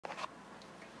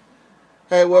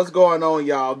Hey, what's going on,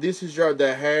 y'all? This is your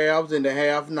The Haves and the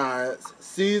Have-Nots,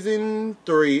 Season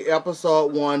 3,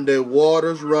 Episode 1, The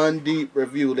Waters Run Deep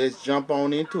review. Let's jump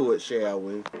on into it, shall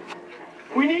we?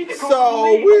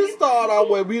 So, we start out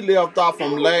where we left off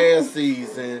from last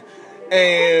season,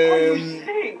 and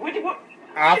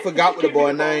I forgot what the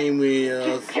boy's name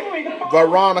is.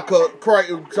 Veronica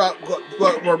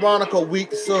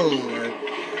Week's son.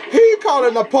 He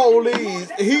calling the police.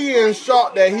 He in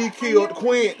shock that he killed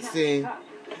Quincy.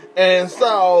 And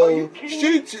so,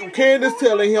 Candace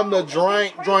telling him to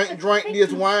drink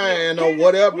this wine or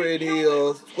whatever it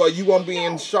is, so you won't be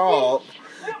in shock.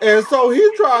 And so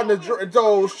he trying to drink,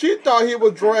 so she thought he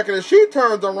was drinking, and she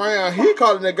turns around, he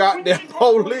calling the goddamn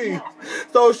police.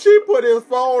 So she put his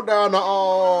phone down the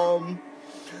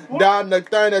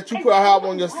thing that you put have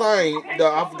on your sink.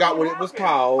 I forgot what it was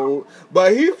called,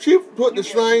 but she put the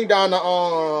thing down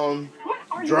the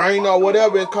drain or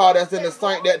whatever it's called that's in the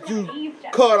sink that you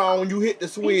cut on when you hit the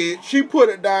switch. She put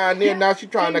it down there. Now she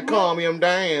trying to calm him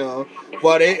down,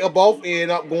 but they both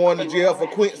end up going to jail for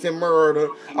Quincy murder.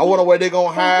 I wonder where they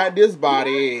gonna hide this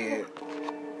body at.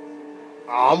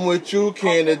 I'm with you,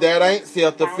 Candace. That ain't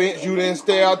self-defense. You didn't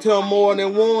stay out till more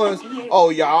than once. Oh,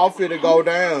 y'all finna go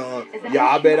down.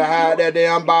 Y'all better hide that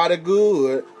damn body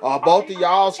good. Both of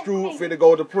y'all screwed finna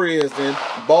go to prison.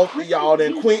 Both of y'all.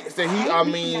 Then Quincy,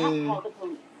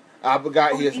 I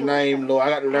forgot his name, Lord.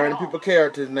 I got to learn the people's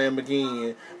character's name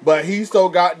again. But he's so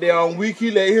goddamn weak.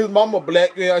 He let his mama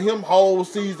blackmail him whole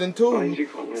season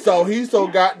 2. So he's so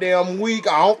goddamn weak.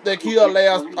 I don't think he'll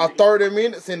last 30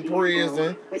 minutes in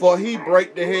prison before he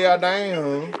break the hell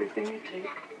down.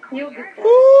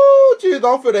 Ooh, jeez,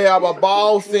 I'm finna have a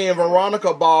ball seeing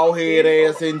Veronica bald head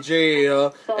ass in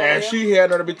jail. And she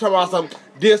had her to be talking about some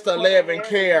this 11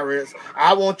 carats.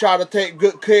 I want y'all to take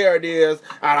good care of this.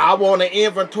 And I want an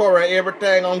inventory of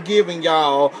everything I'm giving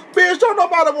y'all. Bitch, don't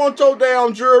nobody want your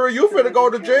damn jewelry. You finna go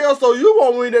to jail, so you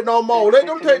won't need it no more. Let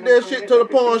them take that shit to the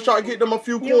pawn shop, get them a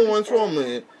few coins from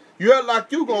it. You act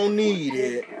like you gonna need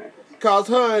it. Cause,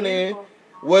 honey,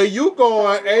 where you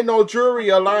going, ain't no jewelry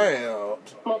allowed.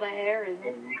 Well, the hair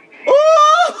isn't.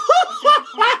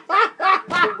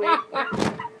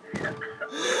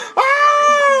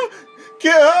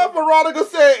 Veronica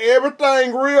said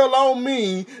everything real on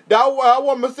me. That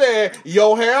woman said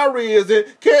your hair isn't.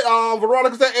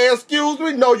 Veronica said, excuse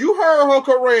me. No, you heard her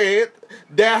correct.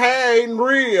 That hair ain't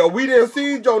real. We didn't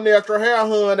see your natural hair,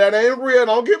 hun. That ain't real.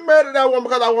 Don't get mad at that woman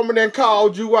because that woman then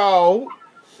called you out.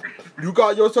 You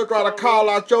got yourself trying to call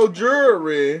out your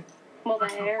jewelry. Well, the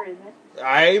hair isn't.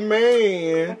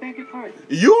 Amen.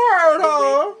 You heard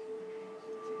her.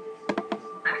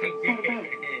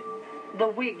 The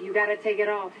wig, you gotta take it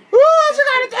off. Ooh, she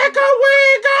gotta take her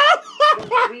wig off.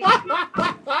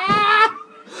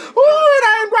 Ooh, it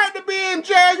ain't right to be in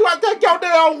jail. You gotta take your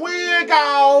damn wig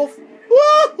off.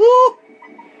 Woo-hoo.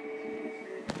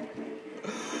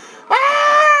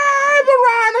 Hey,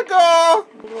 Veronica.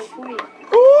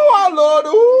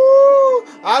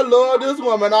 I love this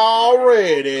woman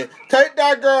already. Take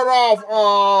that girl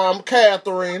off,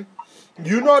 Catherine.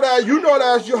 You know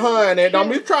that's your honey. Don't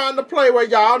be trying to play where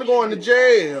y'all going to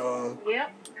jail.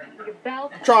 Yep.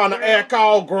 Trying to act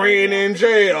all green in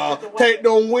jail. Take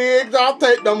them wigs off,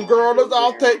 take them girdles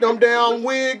off, take them damn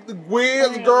wigs,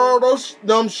 girdles,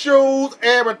 them shoes,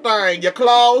 everything. Your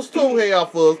clothes too,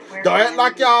 heifers. Don't act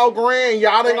like y'all green.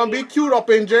 Y'all ain't gonna be cute up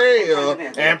in jail.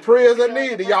 And prison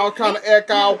neither. Y'all trying to act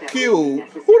all cute.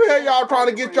 Who the hell y'all trying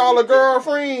to get y'all a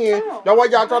girlfriend? That's why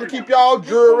y'all trying to keep y'all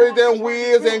jewelry and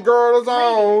wigs and girdles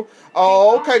on.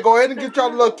 Oh, okay, go ahead and get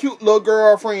y'all little cute little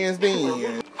girlfriends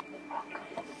then.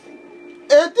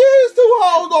 And these two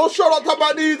hoes don't shut up talking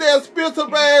about these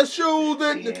expensive ass shoes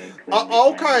and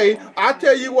okay, I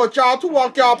tell you what, y'all to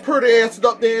walk y'all pretty asses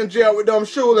up there in jail with them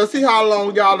shoes and see how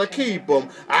long y'all to keep them.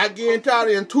 I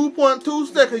guarantee you in 2.2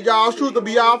 seconds y'all shoes will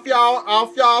be off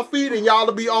y'all feet and y'all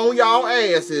will be on y'all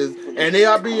asses. And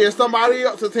they'll be in somebody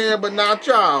else's hand but not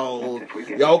y'all.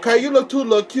 Okay, you look two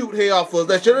little cute heifers.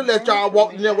 They should have let y'all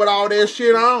walk in there with all that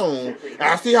shit on.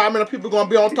 I see how many people gonna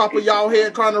be on top of y'all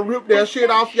head trying to rip that shit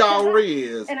off y'all wrists.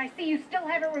 And I see you still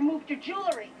haven't removed your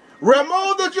jewelry.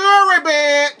 Remove the jewelry,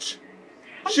 bitch!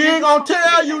 She ain't gonna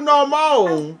tell you no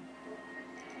more.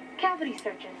 Cavity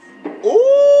searches.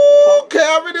 Ooh,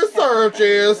 cavity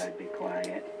searches.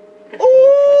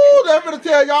 Ooh, they're gonna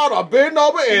tell y'all to bend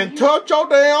over and touch your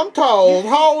damn toes.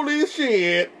 Holy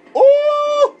shit.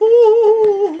 Ooh.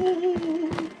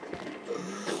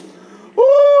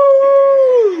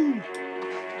 Ooh.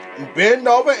 Bend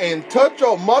over and touch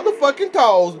your motherfucking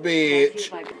toes,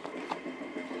 bitch.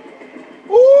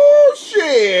 Ooh,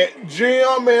 shit.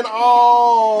 Jim and,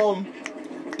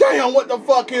 Damn, what the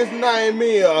fuck his name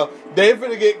is? They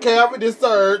finna get cavity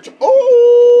search.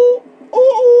 Ooh,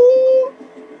 ooh.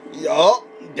 Yup.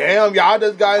 Damn, y'all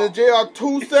just got in jail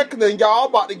 2 seconds and y'all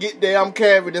about to get damn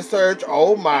cavity search.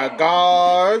 Oh my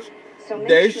gosh.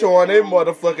 They showing their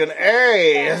motherfucking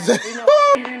ass.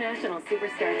 International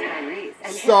superstar Tyrese.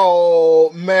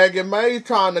 So Maggie May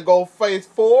trying to go face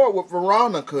forward with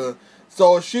Veronica.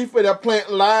 So she finna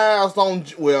plant lies on,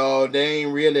 well, they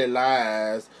ain't really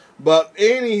lies. But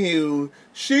anywho,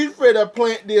 she finna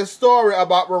plant this story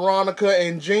about Veronica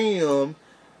and Jim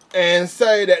and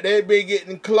say that they been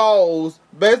getting close,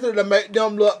 basically to make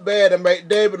them look bad and make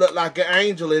David look like an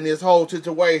angel in this whole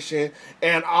situation.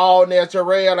 And all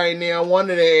natural ain't there. One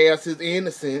of their ass is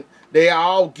innocent. They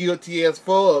all guilty as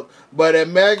fuck. But if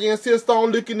Maggie insists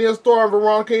on looking this story and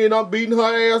Veronica end up beating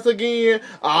her ass again,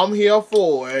 I'm here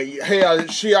for it. Hell,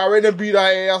 she already beat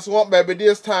her ass once, baby.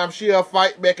 This time she'll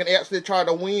fight back and actually try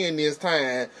to win this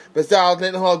time. Besides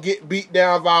letting her get beat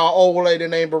down by an old lady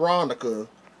named Veronica.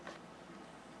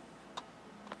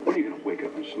 When are you gonna wake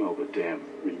up and smell the damn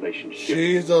relationship?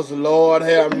 Jesus, Lord,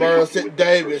 have mercy.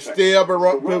 David still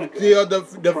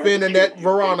defending that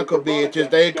Veronica bitch, as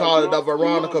they call it, the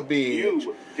Veronica bitch.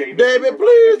 David,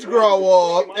 please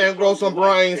grow up and grow some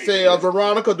brain cells.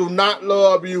 Veronica do not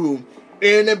love you.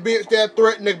 Any bitch that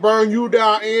threatened to burn you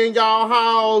down in y'all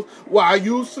house while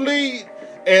you sleep,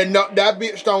 and no, that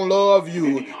bitch don't love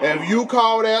you. If you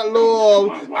call that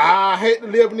love, I hate to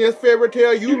live in this fairy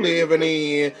tale you living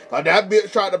in. Cause that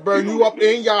bitch tried to burn you up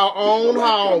in your own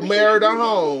house, married a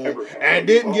home, and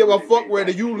didn't give a fuck whether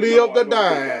you lived or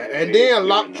died. And then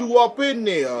locked you up in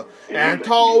there and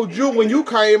told you when you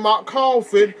came out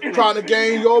coughing, trying to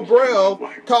gain your breath,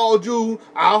 told you,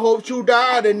 I hope you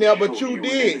died in there, but you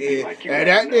didn't. And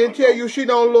that didn't tell you she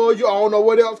don't love you. I don't know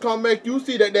what else can make you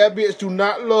see that that bitch do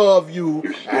not love you.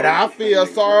 And I feel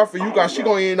sorry for you because she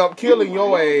gonna end up killing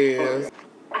your ass.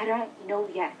 I don't know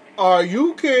yet. Are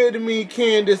you kidding me,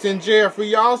 Candace and Jeffrey?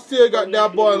 Y'all still got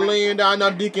that boy laying down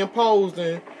there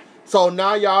decomposing. So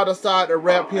now y'all decide to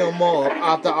wrap him up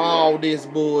after all this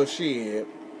bullshit.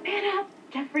 Man up,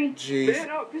 Jeffrey. Jeez.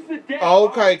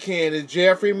 Okay, Candace.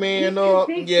 Jeffrey man up.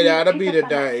 Yeah, that'll be the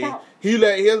day. He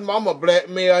let his mama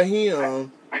blackmail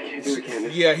him. I can't do it,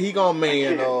 Candace. Yeah, he gonna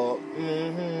man up.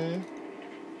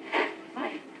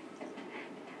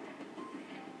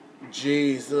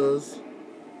 Jesus.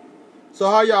 So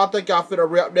how y'all think y'all finna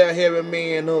wrap that heavy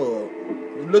man up?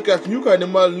 Look at you, couldn't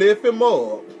even lift him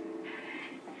up.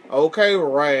 Okay,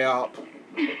 rap.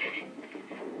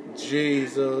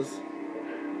 Jesus.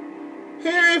 He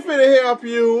ain't finna help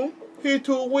you. He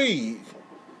too weak.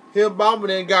 His mama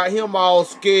done got him all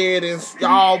scared and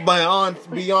all beyond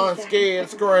scared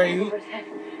straight.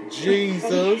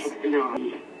 Jesus.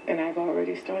 And I've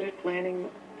already started planning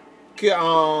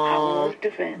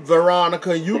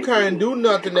Veronica, you can't do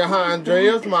nothing to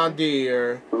Andreas, my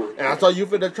dear. And so you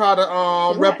finna try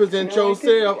to represent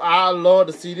yourself. I love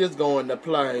to see this going to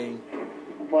play.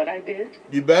 What I did?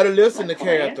 You better listen to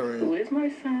Catherine. Who is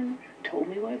my son? Told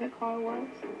me where the car was.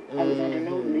 I was under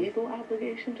no legal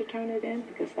obligation to turn it in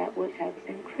because that would have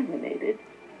incriminated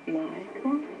my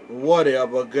client.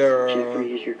 Whatever, girl.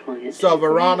 So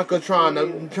Veronica trying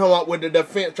to come up with the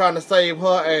defense, trying to save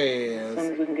her ass. As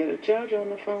soon as we can get a judge on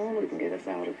the phone, we can get us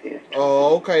out of here.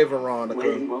 Oh, okay, Veronica.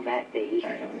 When will that be?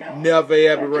 I don't know. Never,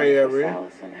 ever, ever.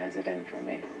 Allison has it in for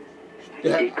me.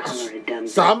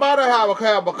 Somebody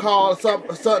have a call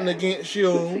something against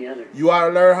you. You ought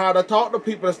to learn how to talk to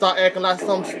people and start acting like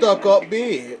some stuck-up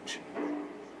bitch.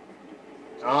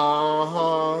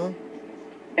 Uh-huh.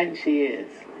 And she is.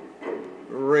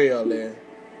 Really?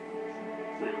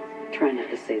 Well, try not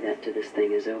to say that till this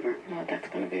thing is over. Well, that's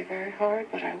going to be very hard,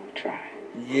 but I will try.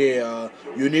 Yeah,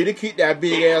 you need to keep that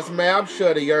big ass mouth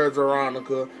shut of yours,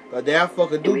 Veronica. Cause that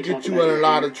fucker do get you in a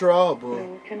lot of trouble. No,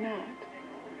 we cannot.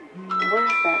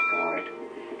 Where's that guard?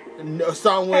 No,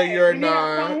 somewhere you're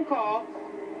not. Phone call.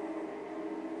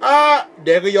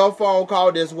 There go your phone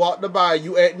call. Just walked by.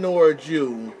 You ignored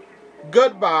you.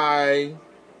 Goodbye.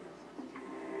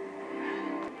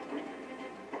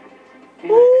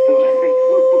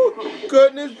 Ooh,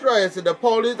 goodness gracious, the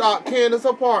police out Candace's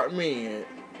apartment.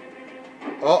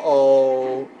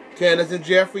 Uh-oh. Candace and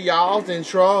Jeffrey, y'all's in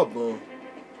trouble.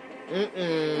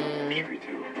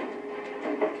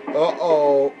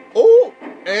 Uh-oh. Ooh,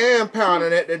 and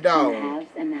pounding at the door.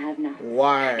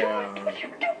 Wow.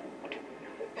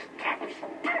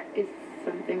 Is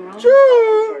something wrong?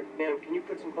 Sure. Sorry, ma'am, can you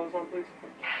put some clothes on, please?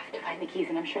 I have to find the keys,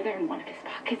 and I'm sure they're in one of his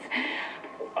pockets.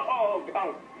 Oh.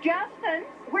 Justin,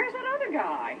 where's that other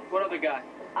guy? What other guy?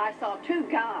 I saw two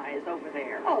guys over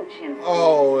there. Oh, Jim.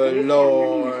 Oh, Your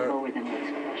Lord. camera is lower than what's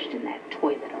flushed in that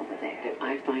toilet over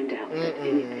find out that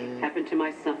anything happened to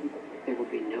my son, there will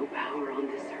be no power on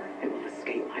this earth that will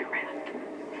escape my wrath.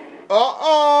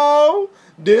 Uh-oh.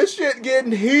 This shit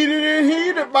getting heated and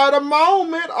heated by the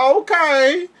moment.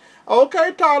 Okay.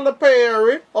 Okay, Tyler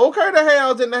Perry. Okay, the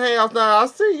hell's in the house now. I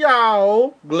see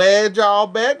y'all. Glad y'all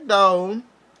back though.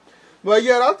 But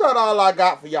yeah, that's all I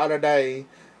got for y'all today.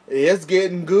 It's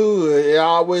getting good. It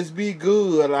always be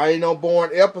good. I ain't no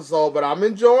boring episode, but I'm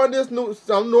enjoying this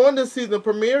I'm doing this season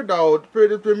premiere though.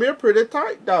 Pretty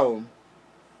tight though.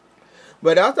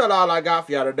 But that's all I got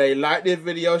for y'all today. Like this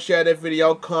video, share this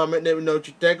video, comment, let me know what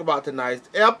you think about tonight's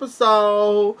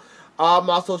episode. All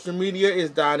my social media is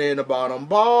down there in the bottom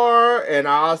bar. And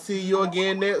I'll see you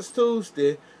again next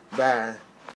Tuesday. Bye.